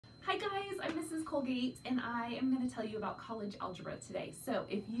Hi guys, I'm Mrs. Colgate and I am going to tell you about college algebra today. So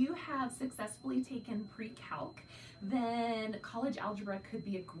if you have successfully taken pre-calc, then college algebra could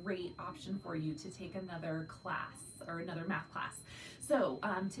be a great option for you to take another class or another math class. So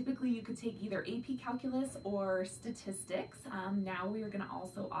typically you could take either AP Calculus or Statistics. Now we are going to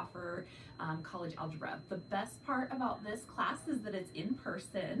also offer college algebra. The best part about this class is that it's in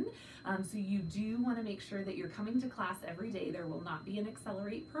person, so you do want to make sure that you're coming to class every day. There will not be an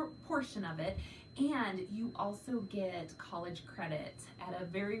accelerate portion of it, and you also get college credit at a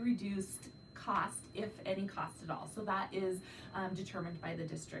very reduced cost, if any cost at all. So that is determined by the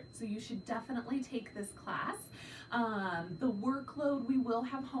district. So you should definitely take this class. The workload, we will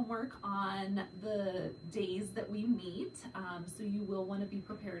have homework on the days that we meet. So you will want to be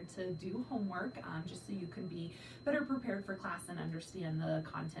prepared to do homework just so you can be better prepared for class and understand the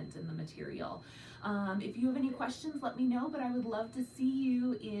content and the material. If you have any questions, let me know, but I would love to see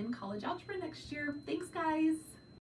you in college algebra next year. Thanks, guys.